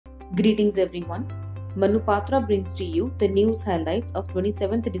Greetings everyone. Manupatra brings to you the news highlights of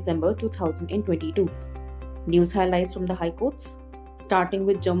 27th December 2022. News highlights from the High Courts, starting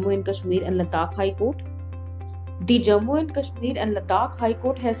with Jammu and Kashmir and Ladakh High Court. The Jammu and Kashmir and Ladakh High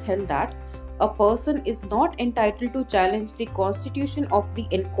Court has held that a person is not entitled to challenge the constitution of the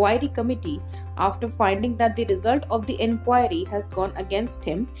inquiry committee after finding that the result of the inquiry has gone against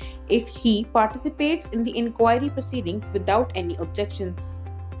him if he participates in the inquiry proceedings without any objections.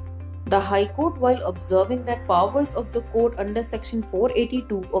 The High Court, while observing that powers of the court under Section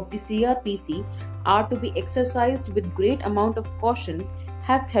 482 of the CRPC are to be exercised with great amount of caution,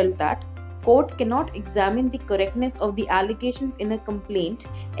 has held that court cannot examine the correctness of the allegations in a complaint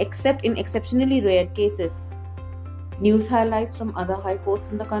except in exceptionally rare cases. News highlights from other high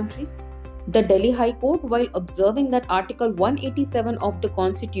courts in the country. The Delhi High Court, while observing that Article 187 of the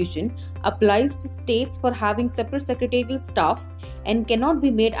Constitution applies to states for having separate secretarial staff and cannot be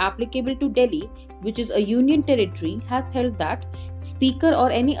made applicable to Delhi, which is a union territory, has held that Speaker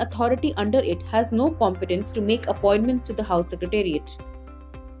or any authority under it has no competence to make appointments to the House Secretariat.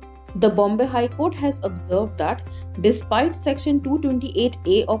 The Bombay High Court has observed that despite Section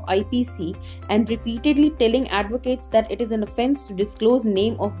 228A of IPC and repeatedly telling advocates that it is an offence to disclose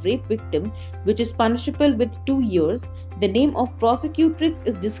name of rape victim, which is punishable with 2 years, the name of prosecutrix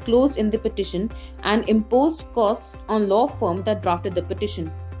is disclosed in the petition and imposed costs on law firm that drafted the petition.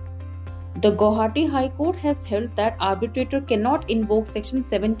 The Guwahati High Court has held that arbitrator cannot invoke Section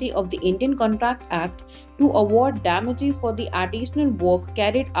 70 of the Indian Contract Act to award damages for the additional work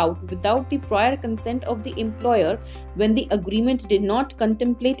carried out without the prior consent of the employer when the agreement did not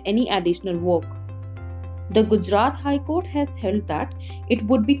contemplate any additional work. The Gujarat High Court has held that it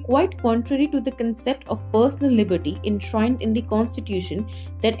would be quite contrary to the concept of personal liberty enshrined in the Constitution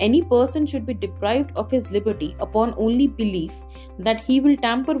that any person should be deprived of his liberty upon only belief that he will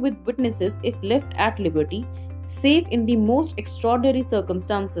tamper with witnesses if left at liberty, save in the most extraordinary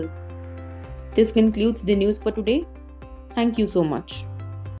circumstances. This concludes the news for today. Thank you so much.